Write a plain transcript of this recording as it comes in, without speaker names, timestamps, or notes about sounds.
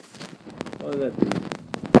Well,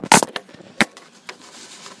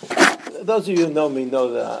 those of you who know me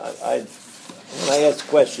know that when I ask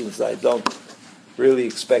questions, I don't really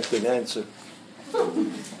expect an answer.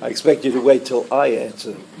 I expect you to wait till I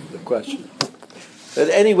answer the question. But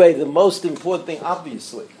anyway, the most important thing,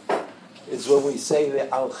 obviously, is when we say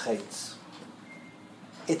the al-chaitz.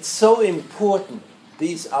 It's so important,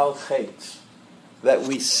 these al-chaitz, that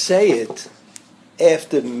we say it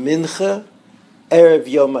after Mincha, Erev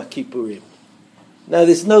Yom HaKippurim. Now,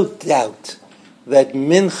 there's no doubt that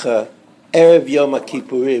Mincha, Erev Yom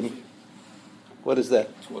HaKippurim, what is that?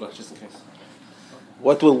 It's water, just in case.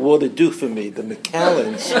 What will water do for me? The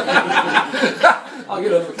McAllens I'll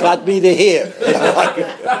get over got me to here.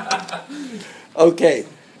 Okay.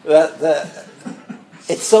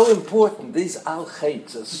 It's so important. These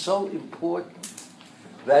al-chaitz are so important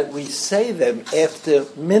that we say them after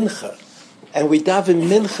Mincha. And we daven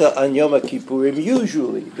Mincha on Yom HaKippurim.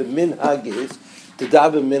 Usually, the minhag is to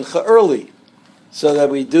daven Mincha early, so that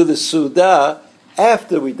we do the Sudah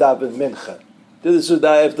after we daven Mincha. Do the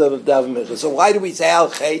Sudah after we daven Mincha. So why do we say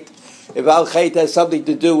al-chait? If al-chait has something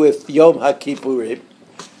to do with Yom HaKippurim,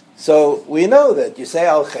 so we know that you say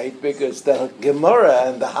al-chait because the Gemara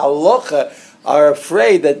and the Halacha are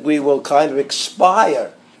afraid that we will kind of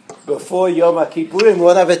expire before Yom HaKippurim. We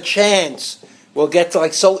won't have a chance. We'll get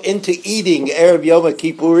so into eating Erev Yom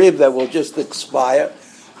HaKippurim that we'll just expire.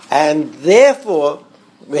 And therefore,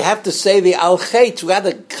 we have to say the al-chait. We have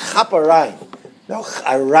to chap a rein. No,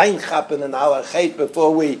 a rein chappen and al-chait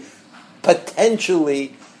before we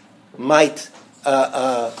potentially might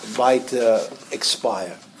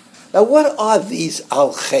expire. Now, what are these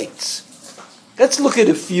al-chaits? Let's look at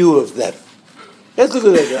a few of them. Let's look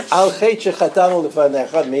at it. Al-chait shechatanu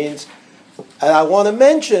lefanecha means, and I want to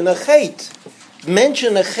mention a chait.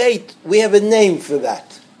 Mention a chait, we have a name for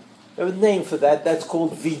that. We have a name for that, that's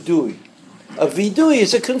called vidui. A vidui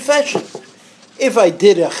is a confession. If I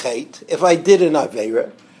did a chait, if I did an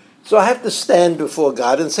aveira, so I have to stand before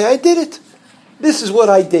God and say, I did it. This is what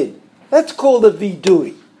I did. That's called a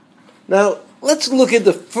vidui. Now, let's look at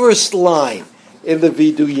the first line in the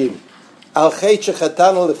viduyim. Al chait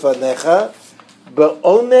shechatanu lefanecha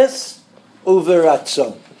be'ones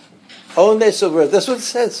uveratzon. Ones uveratzon. That's what it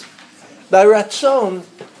says. Now, ratzon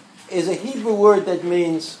is a Hebrew word that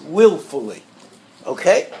means willfully.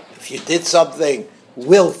 Okay? If you did something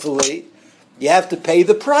willfully, you have to pay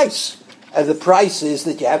the price. And the price is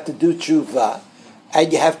that you have to do tshuva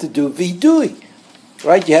and you have to do vidui.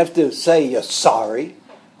 Right? You have to say you're sorry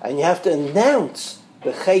and you have to announce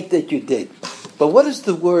the chait that you did. But what does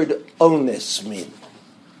the word ones mean?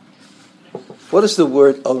 What does the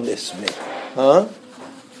word ones mean? Huh?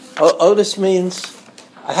 Ones means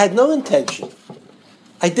I had no intention.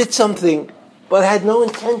 I did something, but I had no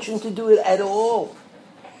intention to do it at all.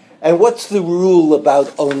 And what's the rule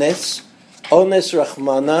about ones? Ones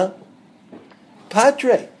Rahmana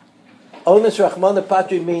Patre. Ones Rahmana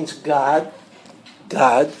Patre means God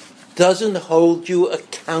doesn't hold you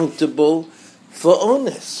accountable for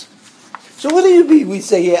ones. So what do you mean? We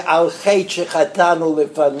say here, Al chait shechatanu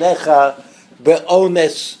lefanecha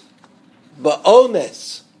be'ones.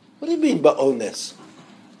 Be'ones. What do you mean be'ones?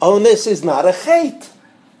 Ones is not a chait.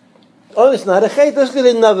 Ones is not a chait. Let's get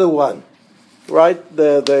another one. Right?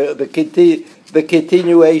 The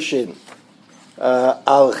continuation.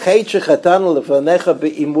 Al chait shechatanu lefanecha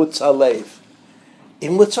be'imutz halev.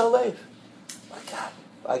 Imutz halev.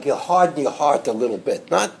 Like you harden your heart a little bit.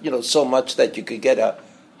 Not, so much that you could get a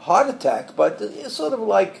heart attack, but it's sort of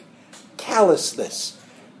like callousness.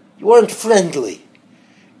 You weren't friendly.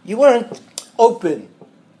 You weren't open.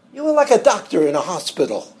 You were like a doctor in a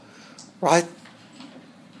hospital, right?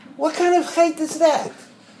 What kind of chait is that?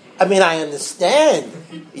 I mean, I understand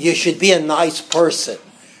you should be a nice person,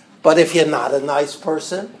 but if you're not a nice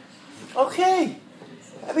person, okay.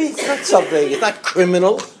 I mean, it's not something, it's not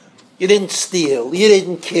criminal. You didn't steal, you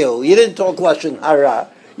didn't kill, you didn't talk lashon hara,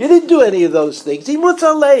 you didn't do any of those things. Imutz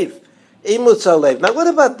halev. Imutz halev. Now, what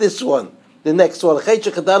about this one? The next one. Chait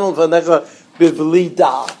shechatanu lefanecha b'vli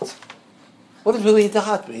da'at. What does b'li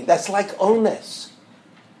da'at mean? That's like ones.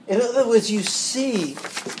 In other words, you see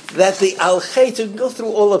that the al-chait, we can go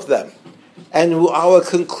through all of them, and our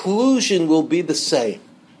conclusion will be the same.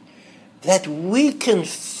 That we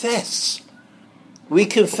confess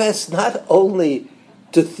not only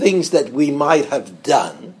to things that we might have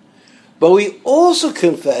done, but we also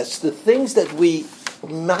confess the things that we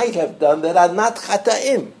might have done that are not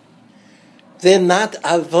chata'im. They're not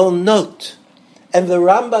avonot. And the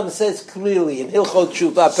Rambam says clearly in Hilchot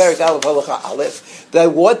Tshuva, Perek Aleph Halacha Aleph,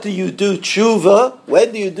 that what do you do tshuva?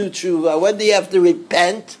 When do you do tshuva? When do you have to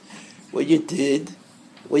repent? What you did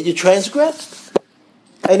when you transgressed.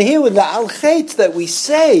 And here with the al chetz that we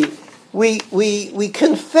say, we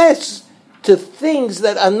confess to things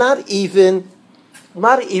that are not even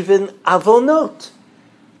avonot.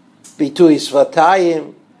 Bitui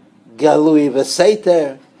svatayim, galui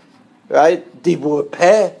v'seiter, right? Dibur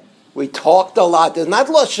peh. We talked a lot. There's not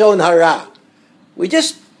lashon hara. We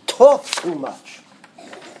just talk too much.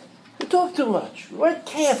 We talk too much. We weren't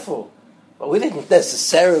careful. But we didn't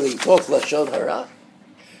necessarily talk lashon hara.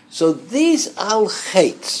 So these al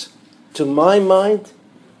chetz, to my mind,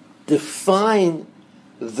 define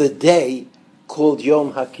the day called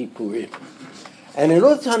Yom HaKippurim. And in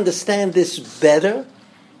order to understand this better,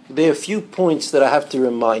 there are a few points that I have to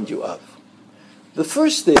remind you of. The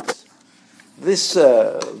first is this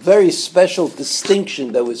very special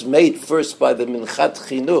distinction that was made first by the Minchat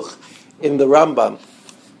Chinuch in the Rambam.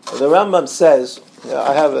 The Rambam says,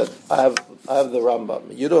 I have the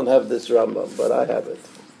Rambam. You don't have this Rambam, but I have it.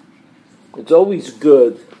 It's always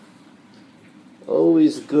good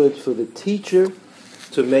for the teacher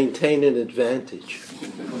to maintain an advantage.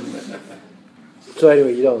 So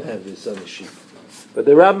anyway, you don't have this on the sheet. But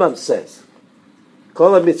the Rambam says,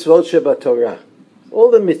 Kol ha-mitzvot sheba Torah,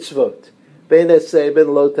 all the mitzvot,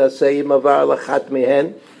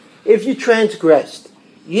 if you transgressed,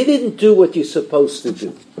 you didn't do what you're supposed to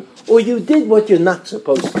do, or you did what you're not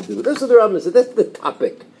supposed to do. This is the Rambam says, that's the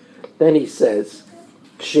topic. Then he says,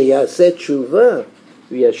 K'sheyaseh tshuva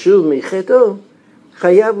v'yashuv micheto,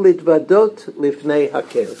 chayav litvadot lifnei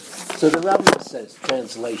hakel. So the Rambam says,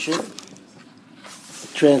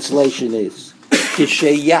 translation is,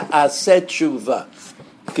 K'sheyaseh tshuva,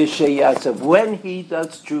 when he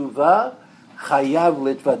does tshuva, chayav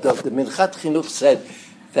litvadot. The Minchat Chinuch said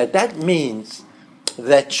that means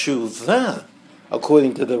that tshuva,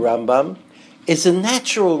 according to the Rambam, is a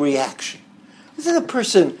natural reaction. Is that a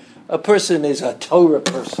person is a Torah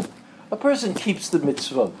person. A person keeps the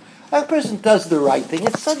mitzvot. A person does the right thing,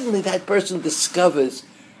 and suddenly that person discovers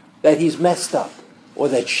that he's messed up, or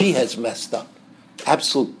that she has messed up.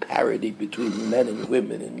 Absolute parity between men and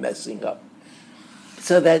women in messing up.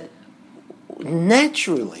 So that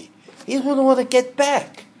naturally, he going to want to get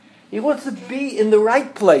back. He wants to be in the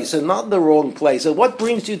right place and not in the wrong place. And what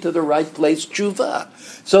brings you to the right place? Tshuva.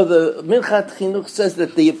 So the Minchat Chinuch says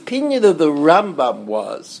that the opinion of the Rambam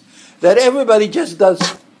was that everybody just does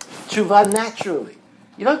tshuva naturally.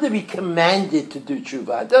 You don't have to be commanded to do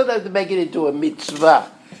tshuva. You don't have to make it into a mitzvah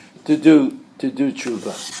to do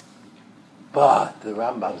tshuva. But the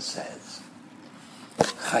Rambam says,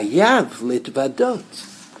 chayav litvadot.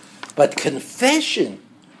 But confession,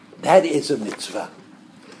 that is a mitzvah.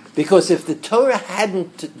 Because if the Torah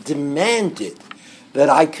hadn't demanded that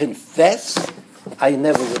I confess, I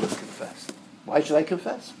never would have confessed. Why should I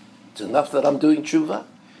confess? It's enough that I'm doing tshuva.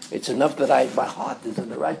 It's enough that my heart is in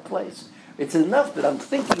the right place. It's enough that I'm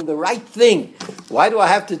thinking the right thing. Why do I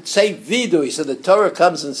have to say vidui? So the Torah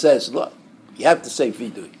comes and says, look, you have to say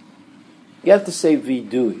vidui. You have to say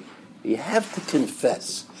vidui. You have to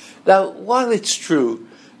confess. Now, while it's true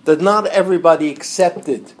that not everybody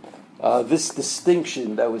accepted this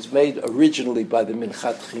distinction that was made originally by the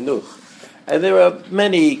Minchat Chinuch, and there are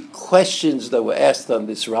many questions that were asked on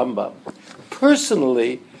this Rambam.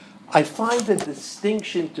 Personally, I find the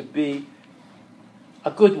distinction to be a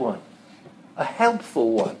good one, a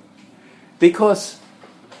helpful one, because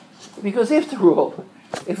after all,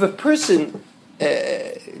 if a person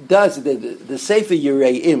does the Sefer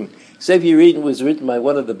Yereim, Sefer Yereim was written by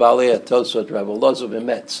one of the Balei HaTosfot, Rabbi Elazar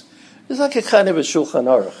Emetz. It's like a kind of a Shulchan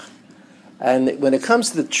Aruch. And when it comes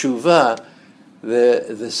to the tshuva,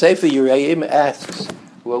 the Sefer Yereim asks,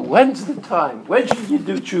 well, when's the time? When should you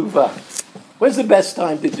do tshuva? When's the best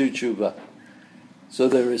time to do tshuva? So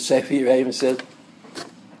the Sefer Yereim says,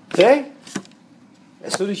 okay,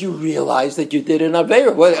 as soon as you realize that you did an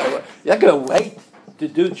Aveira, you're not going to wait to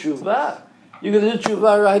do tshuva. You're going to do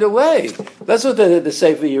tshuva right away. That's what the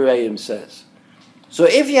Sefer Yereim says. So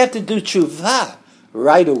if you have to do tshuva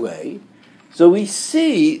right away, so we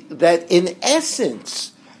see that in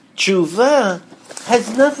essence, tshuva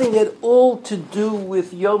has nothing at all to do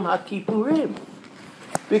with Yom HaKippurim.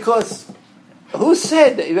 Because who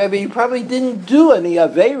said, I mean, you probably didn't do any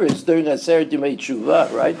Aveiros during Aseret Yemei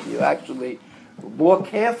Tshuva, right? You're actually more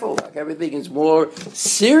careful. Like everything is more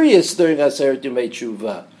serious during Aseret Yemei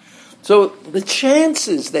Tshuva. So the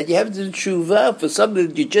chances that you have to do tshuva for something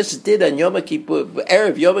that you just did on Yom Kippur,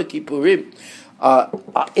 Erev Yom Kippurim, are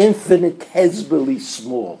infinitesimally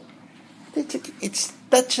small.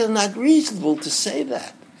 That's not reasonable to say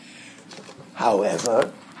that.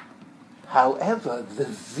 However, the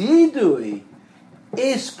vidui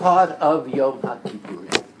is part of Yom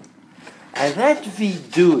HaKippurim. And that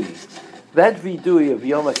vidui of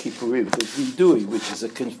Yom Kippurim, the vidui, which is a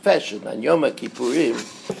confession on Yom Kippurim,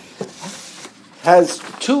 has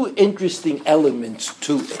two interesting elements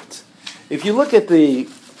to it. If you look at the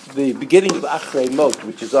beginning of Achrei Mot,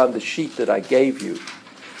 which is on the sheet that I gave you,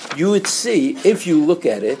 you would see, if you look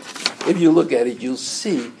at it, you'll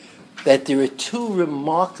see that there are two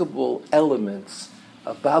remarkable elements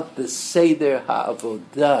about the Seder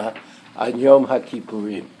HaAvodah on Yom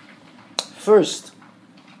HaKippurim. First,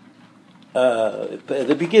 at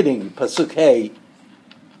the beginning, Pasuk Hey,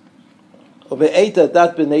 Ube'et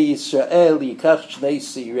adat b'nei Yisrael yikach shnei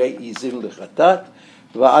sirei izim lechatat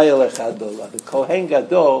v'ayel echad olah. The Kohen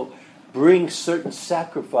Gadol brings certain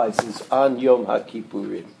sacrifices on Yom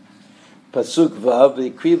HaKippurim. Pasuk Vav,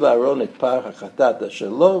 v'ikriv Aaron et par hachatat asher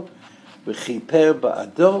lo v'chiper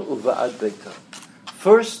ba'ado uva'ad beito.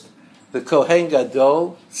 First, the Kohen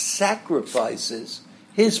Gadol sacrifices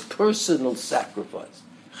his personal sacrifice,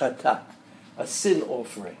 chatat, a sin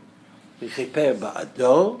offering. V'chiper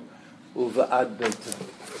ba'ado uva'ad beito.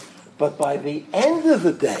 But by the end of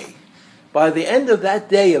the day, by the end of that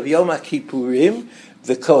day of Yom HaKippurim,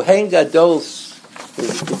 the Kohen Gadol,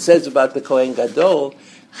 it says about the Kohen Gadol,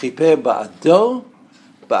 chiper ba'ado,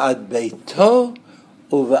 ba'ad beito,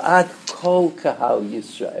 uva'ad kol kahal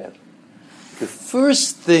Yisrael. The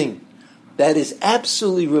first thing that is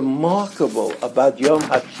absolutely remarkable about Yom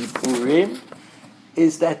HaKippurim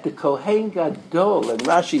is that the Kohen Gadol, and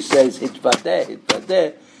Rashi says,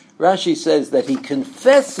 hitvadeh, Rashi says that he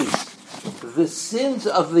confesses the sins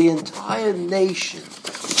of the entire nation.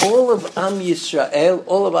 All of Am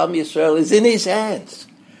Yisrael is in his hands.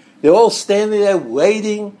 They're all standing there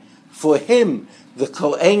waiting for him, the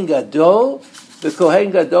Kohen Gadol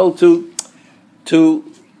to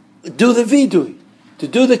do the vidui, to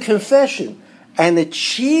do the confession, and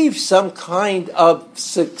achieve some kind of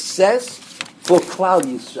success for Klal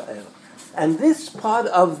Yisrael. And this part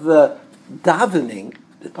of the davening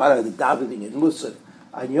in Musaf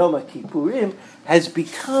on Yom Kippurim has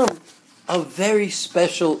become of very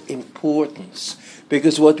special importance,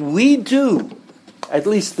 because what we do, at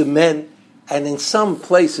least the men, and in some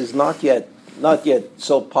places not yet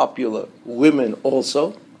so popular, women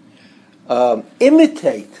also,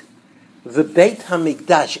 imitate the Beit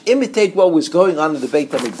HaMikdash, imitate what was going on in the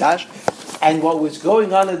Beit HaMikdash, and what was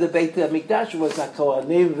going on in the Beit HaMikdash was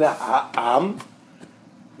HaKohanim v'Ha'am,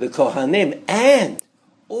 the Kohanim, and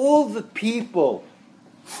all the people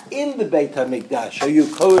in the Beit HaMikdash,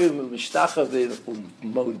 Hayukorim Mishtachavim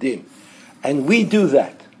Modim. And we do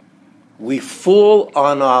that. We fall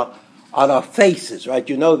on our faces, right?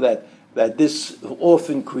 You know that this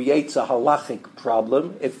often creates a halachic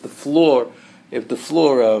problem. If the floor,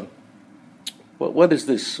 what is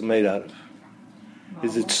this made out of?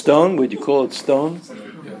 Is it stone? Would you call it stone?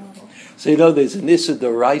 So you know there's an Issa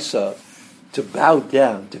D'Oraisa to bow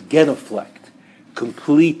down, to genuflect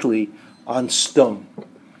completely on stone.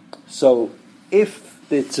 So if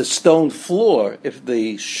it's a stone floor, if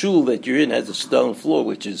the shul that you're in has a stone floor,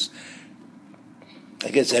 which is, I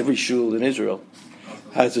guess every shul in Israel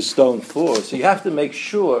has a stone floor, so you have to make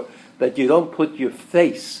sure that you don't put your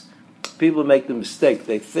face. People make the mistake.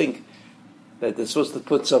 They think that they're supposed to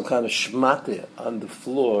put some kind of shmata on the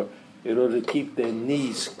floor in order to keep their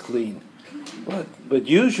knees clean. But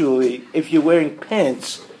usually, if you're wearing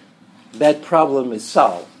pants, that problem is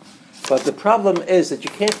solved. But the problem is that you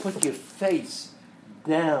can't put your face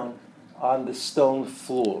down on the stone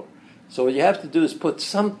floor. So what you have to do is put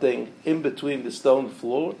something in between the stone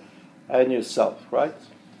floor and yourself, right?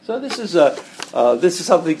 So this is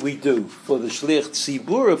something we do for the Shliach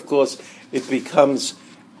Tzibur. Of course, it becomes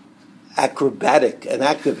acrobatic, an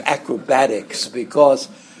act of acrobatics, because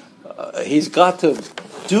he's got to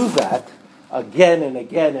do that again and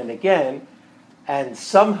again and again, and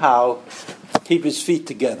somehow keep his feet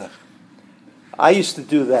together. I used to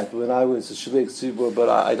do that when I was a Shliach Tzibur, but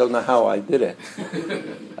I don't know how I did it.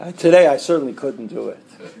 Today I certainly couldn't do it.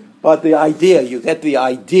 But the idea, you get the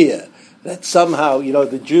idea that somehow,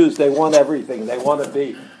 the Jews, they want everything. They want to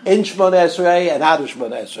be in Shmoneh Esrei and out of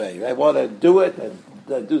Shmoneh Esrei. They want to do it and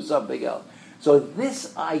do something else. So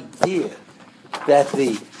this idea that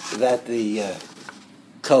the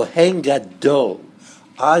Kohen Gadol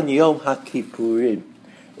on Yom HaKippurim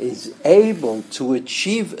is able to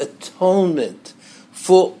achieve atonement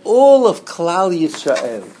for all of Klal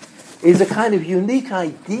Yisrael is a kind of unique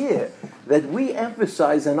idea that we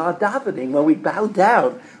emphasize in our davening. When we bow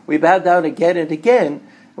down again and again,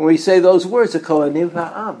 and we say those words, Kohanim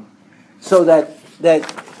v'Ha'am. So that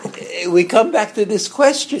we come back to this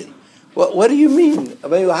question. What do you mean? I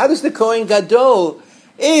mean, how does the Kohen Gadol,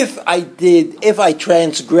 if I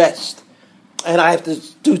transgressed and I have to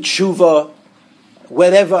do tshuva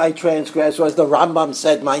whenever I transgress, or as the Rambam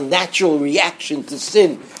said, my natural reaction to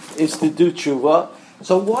sin is to do tshuva.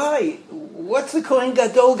 So why? What's the Kohen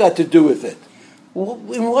Gadol got to do with it?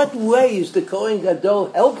 In what way is the Kohen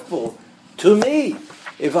Gadol helpful to me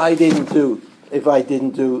if I didn't do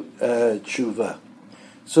tshuva?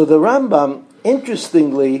 So the Rambam,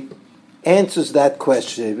 interestingly, answers that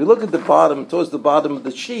question. If you look at the bottom, towards the bottom of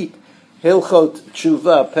the sheet, Hilchot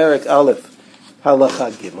Tshuva, Perek Aleph,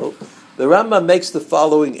 Halacha Gimel, the Rambam makes the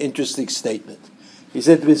following interesting statement. He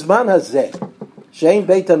said, Bizman hazeh, she'ein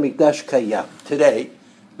Beit HaMikdash kayam. Today,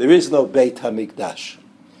 there is no Beit HaMikdash.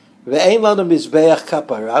 Ve'ein lanu mizbeach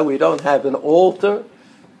kapara. We don't have an altar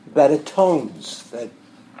that atones, that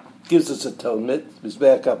gives us atonement,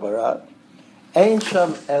 mizbeach kapara. Ein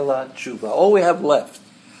sham ela tshuva. All we have left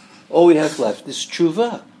is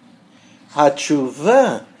tshuva.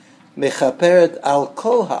 Ha-tshuva mechaperet al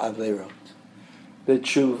kol ha'averot. The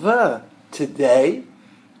tshuva today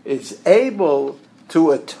is able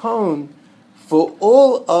to atone for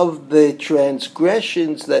all of the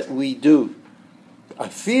transgressions that we do.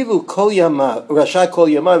 Afilu kol yama, rasha kol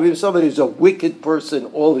yama, if somebody is a wicked person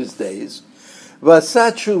all his days,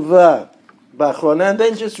 v'asa tshuva b'achrona, and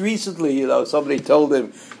then just recently, somebody told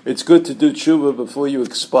him it's good to do tshuva before you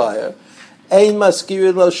expire. Ein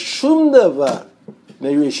maskirin lo shum davar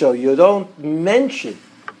merisho. You don't mention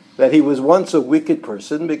that he was once a wicked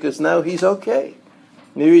person because now he's okay.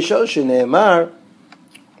 Merisho sheneemar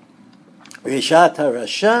rishat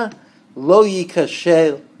harasha lo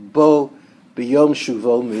yikashel bo b'yom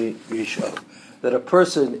shuvo mirisho. That a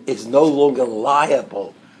person is no longer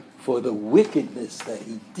liable for the wickedness that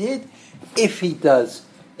he did if he does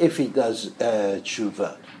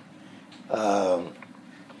tshuva.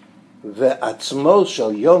 Ve'atzmo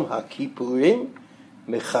shel yom haKippurim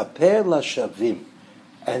mechaper lashavim.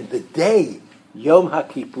 And the day Yom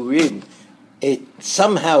HaKippurim, it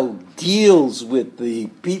somehow deals with the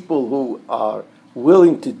people who are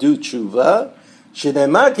willing to do tshuva.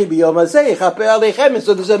 Shneimar ki b'yom hazeh yechaper aleichem.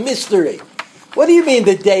 So there's a mystery. What do you mean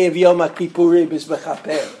the day of Yom HaKippurim is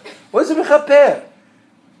mechaper? What is it mechaper?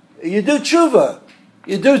 You do tshuva.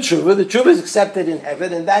 The tshuva is accepted in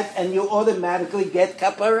heaven, and you automatically get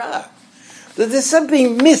kapara. So there's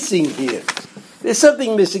something missing here. And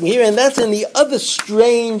that's in the other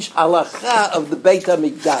strange halacha of the Beit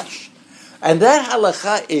HaMikdash. And that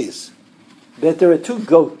halacha is that there are two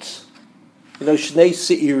goats, shnei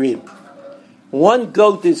seirim. One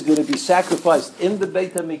goat is going to be sacrificed in the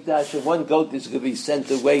Beit HaMikdash, and one goat is going to be sent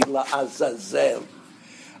away la'azazel.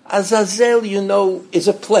 Azazel, is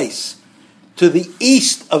a place to the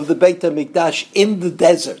east of the Beit HaMikdash in the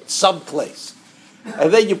desert, someplace.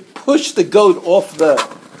 And then you push the goat off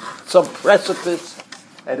some precipice,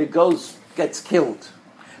 and it gets killed.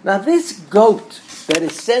 Now this goat that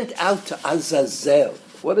is sent out to Azazel,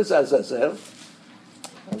 what is Azazel?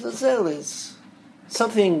 Azazel is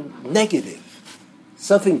something negative,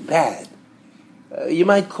 something bad. You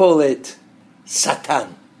might call it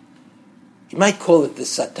Satan. You might call it the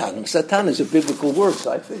Satan. Satan is a biblical word,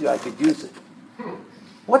 so I figured I could use it.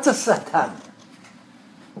 What's a Satan?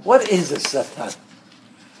 What is a Satan?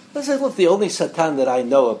 I said, look, the only Satan that I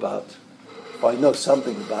know about, or I know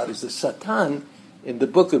something about, is the Satan in the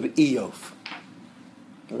book of Iyov.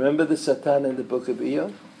 Remember the Satan in the book of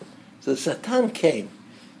Iyov? So the Satan came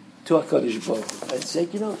to HaKadosh Baruch Hu and said,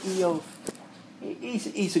 Iyov,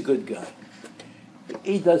 he's a good guy.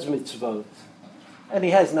 He does mitzvot, and he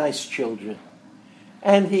has nice children,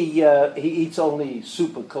 and he eats only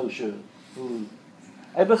super kosher food.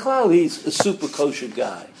 And Bechlal, he's a super kosher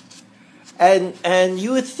guy. And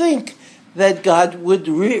you would think that God would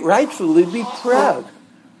rightfully be proud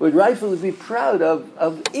of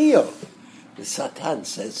Iyov. The Satan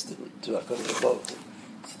says to HaKadosh Baruch Hu,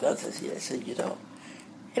 Satan says, yes,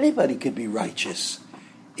 anybody could be righteous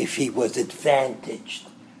if he was advantaged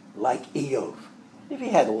like Iyov. If he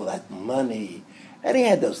had all that money, and he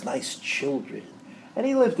had those nice children, and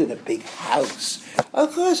he lived in a big house.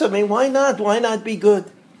 Of course, why not? Why not be good?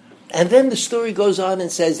 And then the story goes on and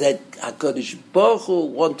says that HaKadosh Baruch Hu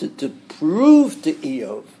wanted to prove to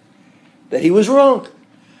Iyov that he was wrong.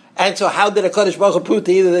 And so how did HaKadosh Baruch Hu prove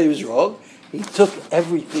to Iyov that he was wrong? He took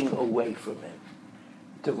everything away from him.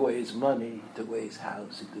 He took away his money, he took away his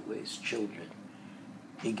house, he took away his children.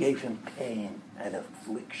 He gave him pain and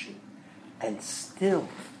affliction. And still,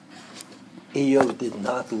 Iyov did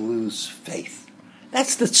not lose faith.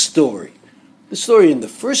 That's the story. The story in the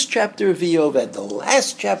first chapter of Iyov and the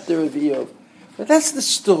last chapter of Iyov. But that's the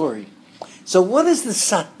story. So what is the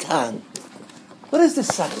Satan? What is the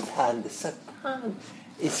Satan? The Satan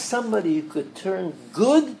is somebody who could turn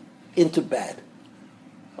good into bad.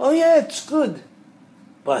 Oh yeah, it's good.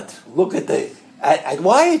 But look at at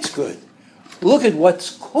why it's good. Look at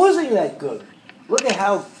what's causing that good. Look at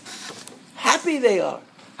how happy they are,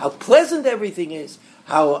 how pleasant everything is,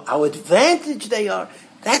 how advantaged they are.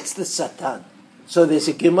 That's the Satan. So there's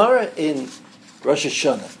a Gemara in Rosh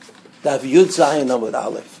Hashanah, Daf Yud Zayin Amud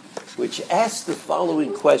Aleph, which asks the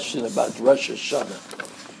following question about Rosh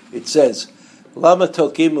Hashanah. It says, Lama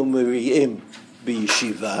tokim umiriim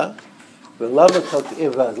b'yeshiva, v'lama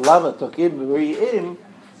tokim umiriim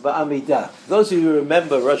ba'amidah. Those of you who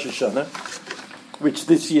remember Rosh Hashanah, which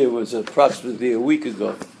this year was approximately a week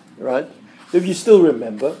ago, right? If you still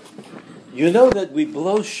remember, you know that we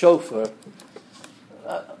blow shofar,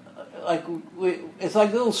 it's like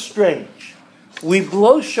a little strange. We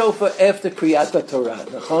blow shofar after Kriyat Torah,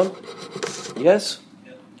 nachon? Yes?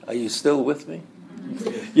 Are you still with me?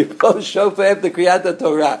 You blow shofar after Kriyat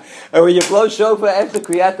Torah. And when you blow shofar after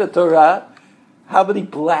Kriyat Torah, how many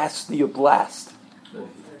blasts do you blast? 30.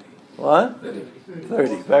 What?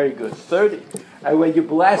 30. Very good. 30. And when you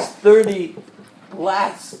blast 30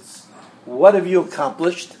 blasts, what have you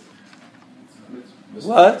accomplished?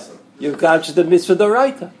 What? You've accomplished the mitzvah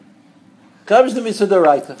d'oraita. Accomplished the mitzvah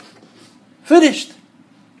d'oraita. Finished.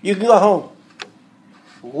 You can go home.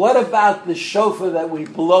 What about the shofar that we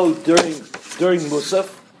blow during Musaf?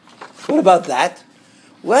 What about that?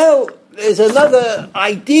 Well, there's another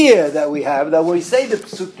idea that we have, that when we say the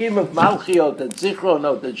psukim of Malchiot and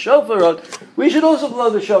Zichronot and Shofarot, we should also blow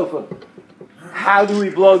the shofar. How do we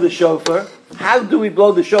blow the shofar? How do we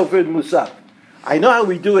blow the shofar in Musaf? I know how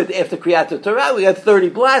we do it after Kriyat Torah. We have 30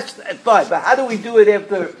 blasts at 5. But how do we do it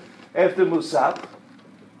after Musaf?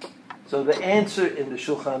 So the answer in the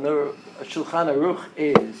Shulchan Aruch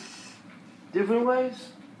is different ways.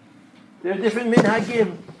 There are different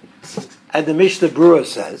minhagim. And the Mishnah Berurah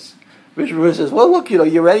says, well, look, you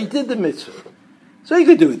already did the mitzvah. So you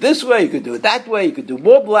could do it this way, you could do it that way, you could do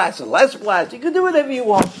more blasts or less blasts, you could do whatever you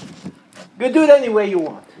want. You could do it any way you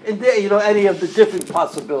want. And there, any of the different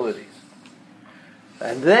possibilities.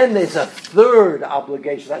 And then there's a third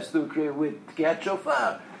obligation that's to do with Kriyat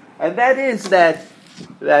Shofar. And that is that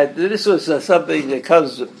this was something that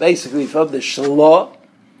comes basically from the Shalah,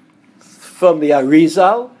 from the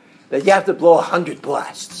Arizal, that you have to blow 100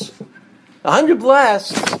 blasts. 100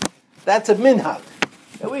 blasts, that's a minhag.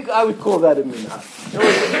 I would call that a minhag.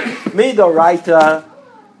 Midoraita,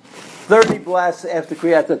 30 blasts after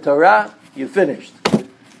Kriyat Torah, you finished.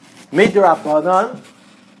 Midrabanan,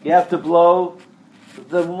 you have to blow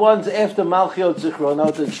the ones after Malchiot,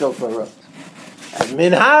 Zichronot, and Shofarot. And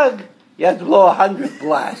minhag, you have to blow 100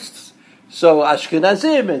 blasts. So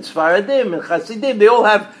Ashkenazim and Sfaradim and Chasidim, they all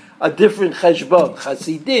have a different cheshbon.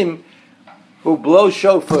 Chasidim, who blow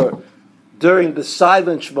shofar during the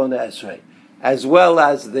silent Shemona Esrei, as well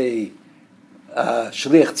as the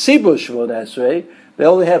Shliach Tzibur Shemona Esrei, they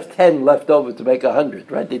only have 10 left over to make 100,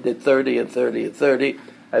 right? They did 30 and 30 and 30,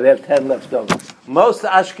 and they have 10 left over. Most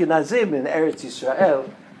Ashkenazim in Eretz Yisrael,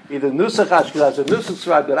 either Nusach Ashkenaz or Nusach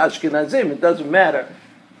Sfarad, but Ashkenazim, it doesn't matter,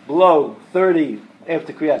 blow 30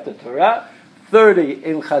 after Kriyat Torah, 30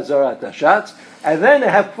 in Chazarat Hashatz, and then they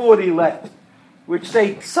have 40 left, which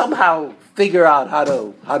they somehow figure out how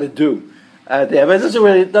to do. But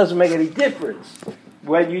it doesn't make any difference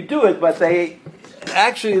when you do it, but they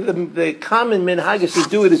actually, the common minhag is to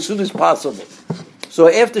do it as soon as possible. So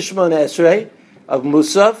after Shemona Esrei of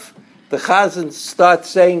Musaf, the Chazan starts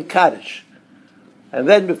saying Kaddish. And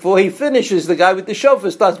then before he finishes, the guy with the shofar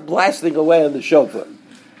starts blasting away on the shofar.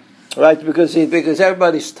 Right? Because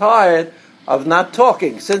everybody's tired of not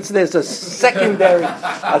talking. Since there's a secondary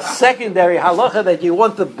halacha that you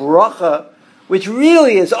want the bracha, which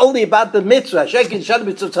really is only about the mitzvah. Shekin Shad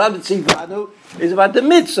Mitzvah Tzivanu is about the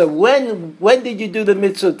mitzvah. When did you do the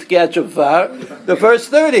mitzvah to Kriyat Shofar? The first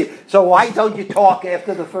 30. So why don't you talk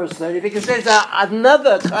after the first 30? Because there's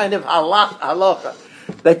another kind of halacha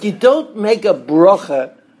that you don't make a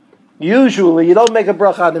bracha. Usually, you don't make a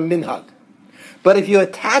bracha on a minhag. But if you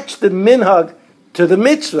attach the minhag to the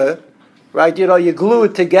mitzvah, right? You glue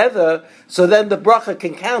it together, so then the bracha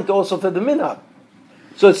can count also for the minhag.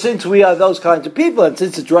 So since we are those kinds of people, and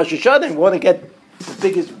since it's Rosh Hashanah, we want to get the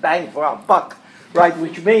biggest bang for our buck, right?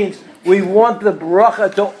 Which means we want the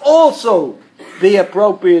bracha to also be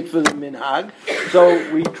appropriate for the minhag.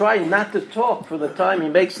 So we try not to talk for the time he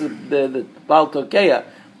makes the Baal Tokeya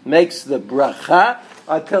makes the bracha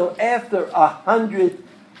until after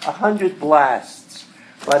 100 blasts.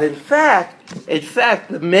 But in fact,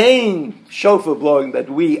 the main shofar blowing that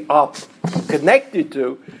we are connected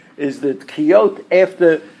to is the Kriyot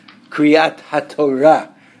after Kriyat HaTorah.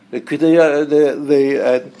 And in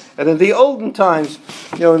the olden times,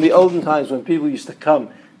 when people used to come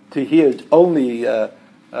to hear only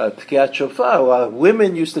Tkiyat Shofar,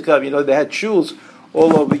 women used to come. They had shuls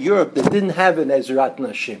all over Europe that didn't have an Ezrat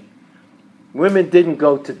Nashim. Women didn't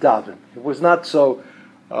go to daven. It was not so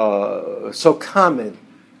common.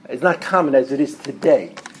 It's not common as it is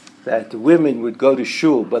today that women would go to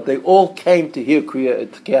shul, but they all came to hear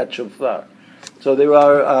Tkiyat Shofar. So there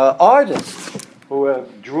are artists who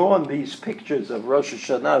have drawn these pictures of Rosh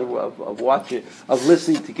Hashanah, of watching, of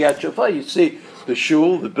listening to Tkiyat Shofar. You see the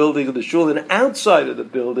shul, the building of the shul, and outside of the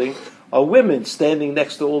building are women standing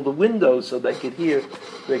next to all the windows so they could hear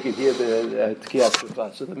the Tkiyat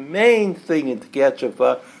Shofar. So the main thing in Tkiyat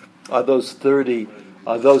Shofar are those 30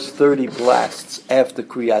 blasts after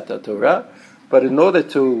Kriyat Torah. But in order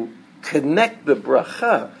to connect the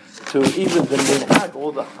bracha to even the minhag,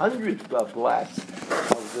 all the 100 blasts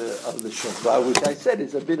of the shofar, which I said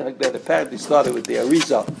is a minhag that apparently started with the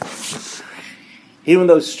Arizal. Even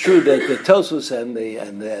though it's true that the Tosfos and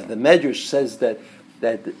the Medrash says that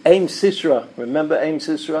Aim Sisra, remember Aim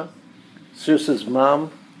Sisra? Sisra's mom,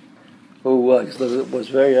 who was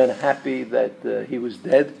very unhappy that he was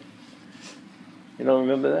dead. You don't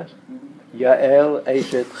remember that? Yael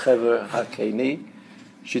Eshet Chever Hakeni.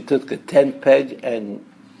 She took a tent peg and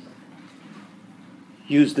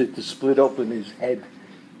used it to split open his head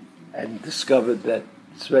and discovered that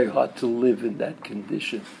it's very hard to live in that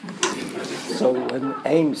condition. So when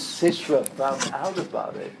Aim Sisra found out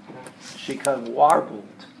about it, she kind of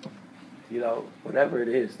warbled, whatever it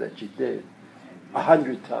is that she did,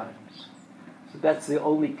 100 times. So that's the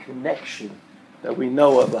only connection that we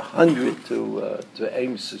know of 100 to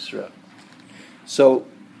Aim Sisra. So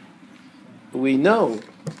we know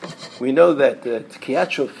that Tkiyat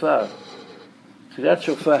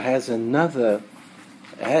Shofar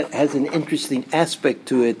has an interesting aspect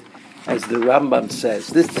to it, as the Rambam says.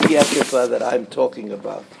 This Tkiyat Shofar that I'm talking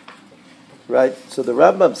about, right? So the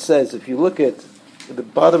Rambam says, if you look at the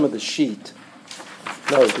bottom of the sheet,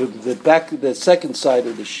 the second side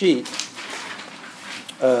of the sheet,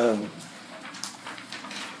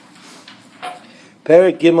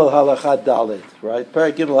 Perek Gimel Halacha Dalet, right?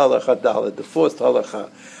 Perek Gimel Halacha Dalet, the fourth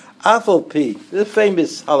halacha. Afal Pi, the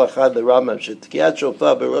famous halacha, the Rambam, Tkiyat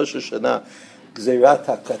Shofar b'Rosh Hashanah Gzeirat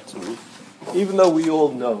HaKatuv. Even though we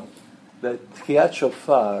all know that Tkiyat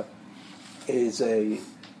Shofar is a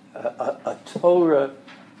Torah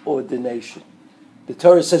ordination. The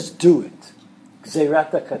Torah says, do it.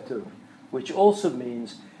 Gzeirat HaKatuv, which also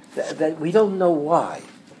means that we don't know why.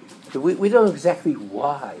 We don't know exactly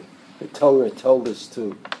why the Torah told us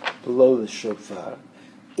to blow the shofar.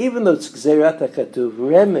 Even though it's Gzeirat HaKatuv,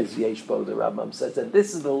 Remez Yesh Bo, the Rambam says, and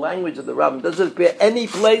this is the language of the Rambam. It doesn't appear any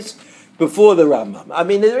place before the Rambam. I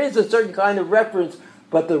mean, there is a certain kind of reference,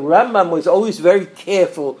 but the Rambam was always very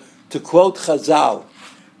careful to quote Chazal.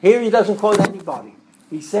 Here he doesn't quote anybody.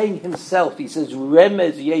 He's saying himself. He says,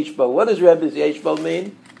 Remez Yesh Bo. What does Remez Yesh Bo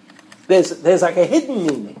mean? There's like a hidden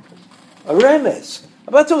meaning. A remez.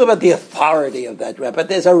 I'm not talking about the authority of that remez, but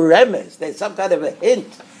there's a remez. There's some kind of a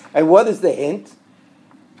hint. And what is the hint?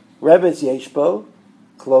 Remez Yeshbo,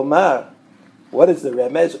 Klomar. What is the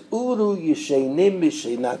remez? Uru yishenim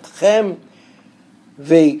mishinatchem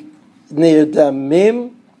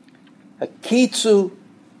ve'nirdamim hakitzu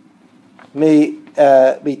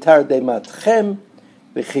mitardematchem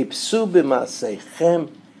v'chipsu b'maseichem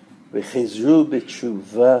v'chizru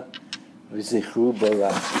b'tshuva v'zichru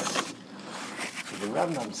b'rachma. The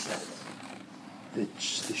Rambam says the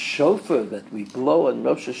shofar that we blow on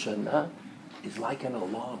Rosh Hashanah is like an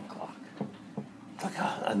alarm clock. It's like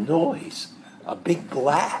a noise, a big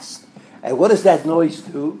blast. And what does that noise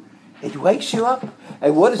do? It wakes you up.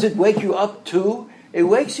 And what does it wake you up to? It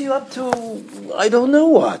wakes you up to, I don't know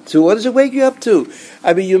what. So what does it wake you up to?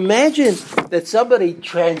 I mean, you imagine that somebody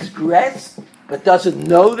transgressed, but doesn't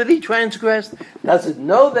know that he transgressed, doesn't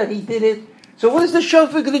know that he did it. So what is the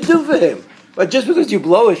shofar going to do for him? But just because you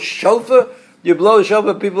blow a shofar,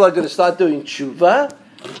 people are going to start doing tshuva?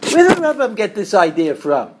 Where did Rambam get this idea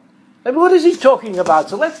from? I mean, what is he talking about?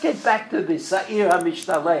 So let's get back to the Sa'ir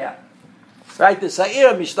HaMishtaleh. Right, the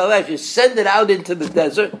Sa'ir HaMishtaleh, you send it out into the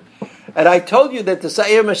desert. And I told you that the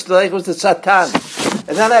Sa'ir HaMishtaleh was the Satan.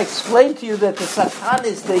 And then I explained to you that the Satan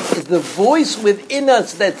is the voice within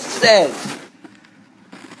us that says,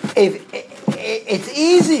 it's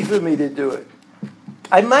easy for me to do it.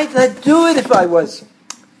 I might not do it if I was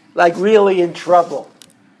like really in trouble.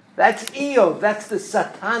 That's Eov. That's the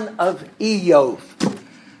Satan of Eov.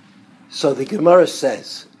 So the Gemara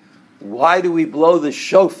says, why do we blow the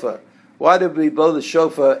shofar? Why do we blow the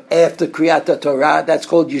shofar after Kriyat Torah? That's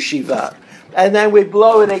called yeshiva. and then we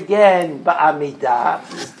blow it again, ba'amidah,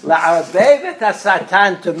 la'arbev et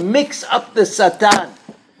satan, to mix up the satan.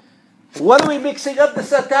 What are we mixing up the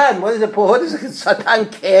satan? What does the satan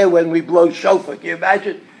care when we blow shofar? Can you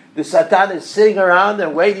imagine? The satan is sitting around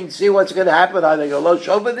and waiting to see what's going to happen. Are they going to blow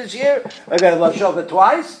shofar this year? Are they going to blow shofar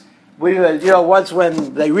twice? Once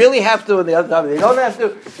when they really have to and the other time they don't have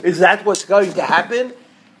to. Is that what's going to happen?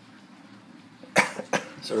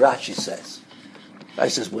 So Rashi says,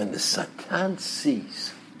 when the Satan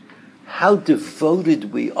sees how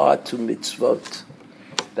devoted we are to mitzvot,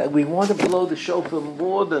 that we want to blow the shofar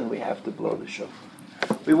more than we have to blow the shofar.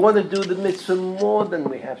 We want to do the mitzvah more than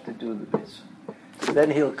we have to do the mitzvah.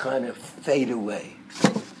 Then he'll kind of fade away.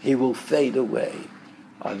 He will fade away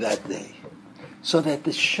on that day. So that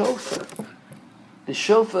the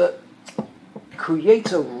shofar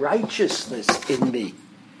creates a righteousness in me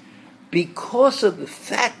because of the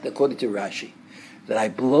fact, according to Rashi, that I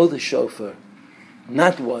blow the shofar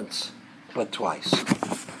not once, but twice.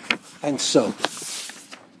 And so,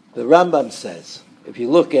 the Rambam says, if you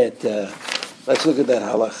look at, let's look at that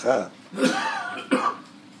halacha.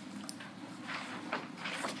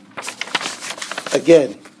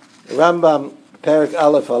 Again, the Rambam, Perak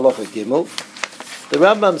Aleph Halacha Gimel, the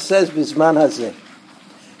Rambam says, Bizman hazeh,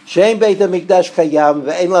 Shein Beit HaMikdash Kayam,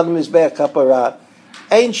 Ve'ein Lanu Mizbeach Kapara,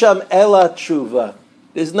 Ein Sham Ela Tshuva.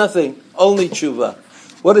 There's nothing, only Tshuva.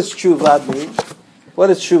 What does Tshuva mean? What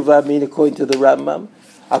does Tshuva mean according to the Rambam?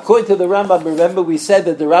 According to the Rambam, remember we said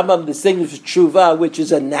that the Rambam distinguishes Tshuva, which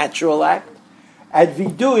is a natural act, and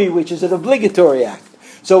Vidui, which is an obligatory act.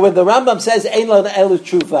 So when the Rambam says, Ein Lanu Ela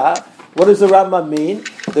Tshuva, what does the Rambam mean?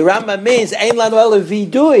 The Rambam means Ein Lanu Ela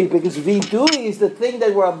Vidui, because Vidui is the thing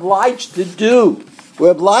that we're obliged to do.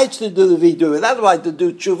 We're obliged to do the Vidui. We're not obliged to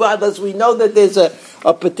do Tshuva unless we know that there's a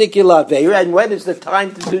particular Aveira, and when is the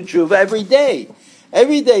time to do Tshuva? Every day.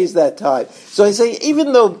 Every day is that time. So I say,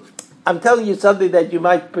 even though I'm telling you something that you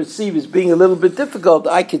might perceive as being a little bit difficult,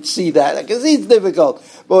 I could see that. I can see it's difficult.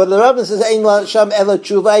 But when the Rambam says Ein Sham Ela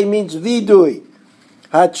Tshuva, it means Vidui.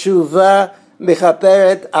 HaTshuva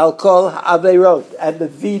Mechaperet al kol Aveirot. And the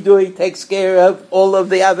Vidui takes care of all of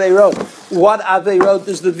the Aveirot. What Aveirot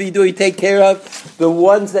does the Vidui take care of? The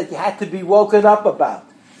ones that you had to be woken up about.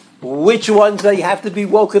 Which ones that you have to be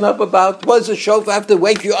woken up about? What does the shofar have to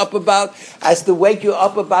wake you up about? Has to wake you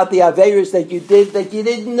up about the Aveiros that you did that you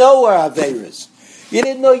didn't know were Aveiros. You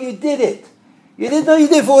didn't know you did it. You didn't know you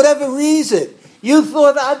did it for whatever reason. You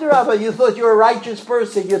thought, Adrabah, you thought you were a righteous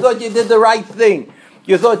person. You thought you did the right thing.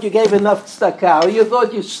 You thought you gave enough tzedakah. You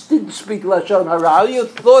thought you didn't speak Lashon Hara. You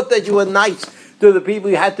thought that you were nice to the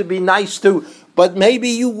people you had to be nice to. But maybe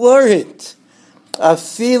you weren't.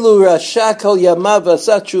 Afilu rasha kol yamav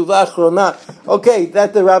asa tshuva achrona. Okay,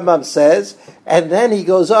 that the Rambam says. And then he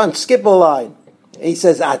goes on, skip a line. He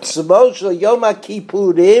says, Atzmo shel Yom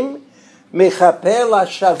HaKippurim mechaper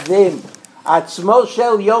lashavim. Atzmo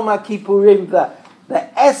shel Yom HaKippurim,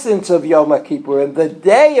 the essence of Yom HaKippurim, the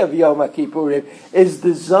day of Yom HaKippurim, is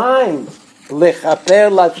designed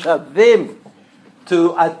lechaper lashavim,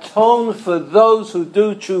 to atone for those who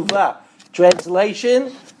do tshuva.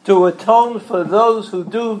 Translation, to atone for those who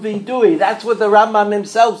do vidui. That's what the Rambam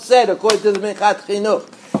himself said, according to the Mechat Chinuch.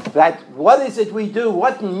 That what is it we do?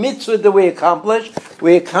 What mitzvah do we accomplish?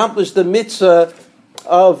 We accomplish the mitzvah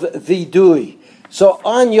of vidui. So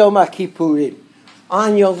on Yom HaKippurim,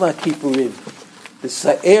 the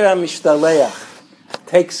Sa'er HaMishtaleach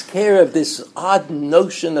takes care of this odd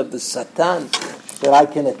notion of the Satan that I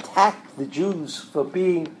can attack the Jews for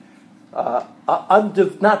being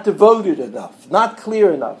not devoted enough, not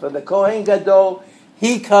clear enough. And the Kohen Gadol,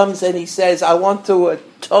 he comes and he says, I want to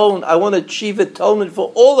atone, I want to achieve atonement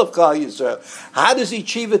for all of Klal Yisrael. How does he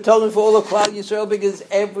achieve atonement for all of Klal Yisrael? Because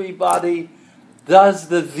everybody does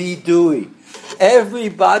the vidui.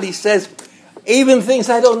 Everybody says, even things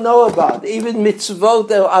I don't know about, even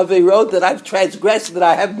mitzvot or averot that I've transgressed, that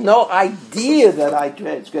I have no idea that I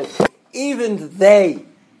transgressed, even they,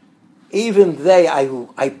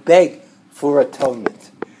 I beg for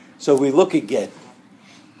atonement. So we look again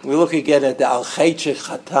at the Al Chayche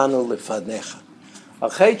Chatanu Lefanecha. Al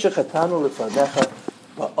Chayche Chatanu Lefanecha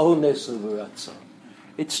Ba'ones U'v'ratzon.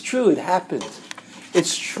 It's true, it happened.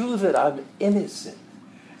 It's true that I'm innocent.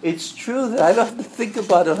 It's true that I don't have to think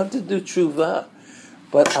about it, I don't have to do tshuva.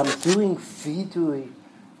 But I'm doing vidui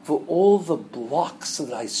for all the blocks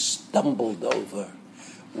that I stumbled over,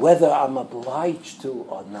 whether I'm obliged to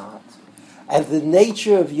or not. And the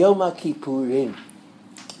nature of Yom HaKippurim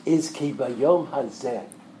is ki bayom hazeh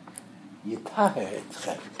yitaher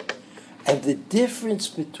etchem. And the difference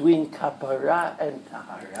between kapara and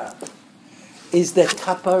tahara is that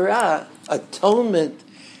kapara, atonement,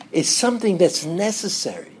 is something that's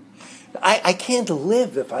necessary. I can't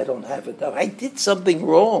live if I don't have it. I did something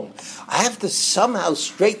wrong. I have to somehow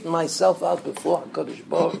straighten myself out before HaKadosh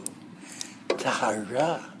Baruch Hu.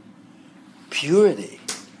 Tahara, purity,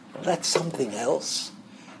 well, that's something else.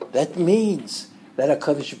 That means that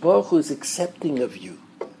HaKadosh Baruch Hu is accepting of you.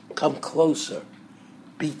 Come closer,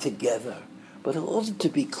 be together. But in order to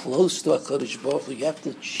be close to HaKadosh Baruch Hu, you have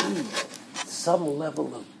to achieve some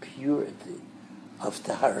level of purity, of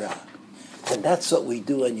Tahara. And that's what we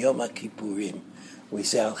do on Yom Kippurim. We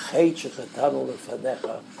say, Al Chet Shechatanu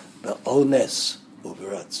Lefanecha Be'ones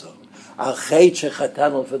U'Beratzon. Al Chet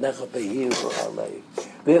Shechatanu Lefanecha Be'hir U'Alev.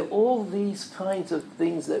 There are all these kinds of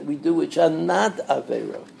things that we do which are not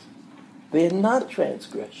Averot. They are not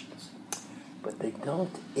transgressions. But they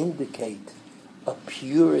don't indicate a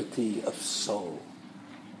purity of soul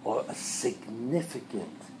or a significant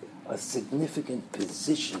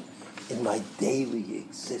position in my daily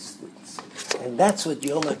existence. And that's what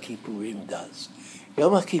Yom Kippurim does.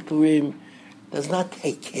 Yom Kippurim does not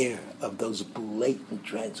take care of those blatant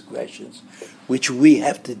transgressions which we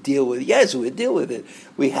have to deal with. Yes, we deal with it.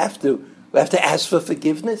 We have to ask for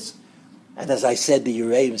forgiveness. And as I said, the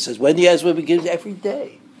Uraim says, when do you ask for forgiveness? Every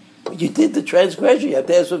day. When you did the transgression, you have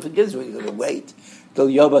to ask for forgiveness. We're going to wait till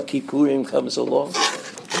Yom Kippurim comes along.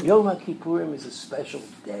 Yom Kippurim is a special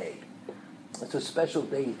day. It's a special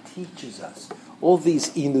day. It teaches us all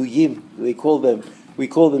these inuyim. We call them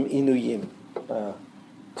inuyim,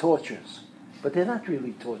 tortures, but they're not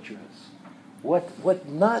really torturous. What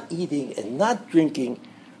not eating and not drinking,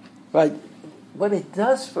 right? What it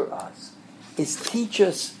does for us is teach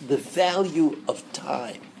us the value of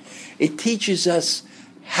time. It teaches us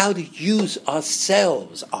how to use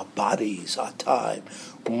ourselves, our bodies, our time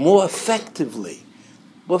more effectively.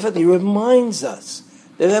 It reminds us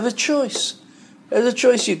that we have a choice. There's a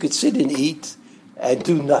choice. You could sit and eat and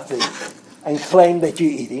do nothing and claim that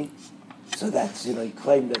you're eating. So that's, you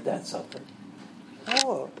claim that that's something.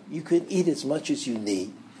 Or you could eat as much as you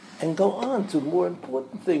need and go on to more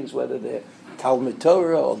important things, whether they're Talmud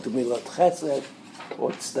Torah or Gemilat Chesed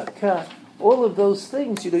or Tzedakah. All of those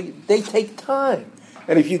things, they take time.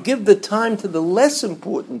 And if you give the time to the less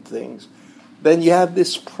important things, then you have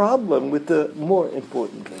this problem with the more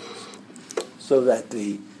important things. So that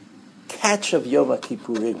the catch of Yom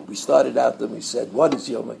Kippurim, we started out and we said, what is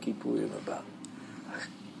Yom Kippurim about?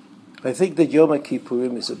 I think that Yom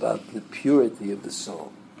Kippurim is about the purity of the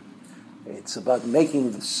soul. It's about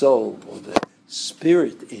making the soul or the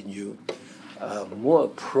spirit in you more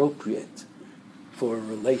appropriate for a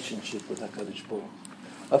relationship with HaKadosh Baruch Hu.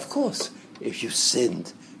 Of course, if you've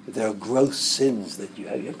sinned, if there are gross sins that you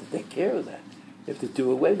have to take care of that. You have to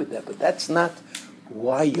do away with that. But that's not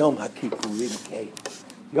why Yom Kippurim came.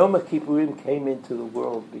 Yom Kippurim came into the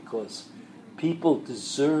world because people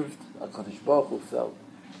deserved, HaKadosh Baruch Hu felt,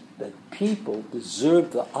 that people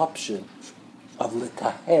deserved the option of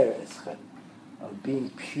l'taher eschem, of being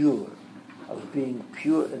pure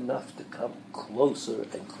enough to come closer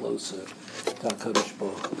and closer to HaKadosh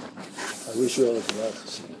Baruch Hu. I wish you all the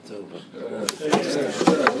best.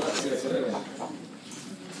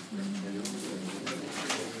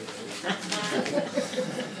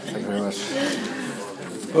 Thank you very much.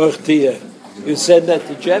 Baruch Tia. You said that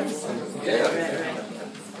to Jeff? Yeah.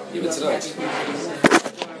 Even tonight.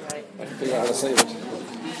 I can figure out how to save it.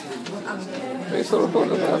 Are you still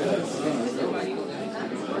recording that?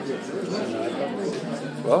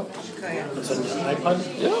 What? It's on your iPod?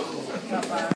 Yeah.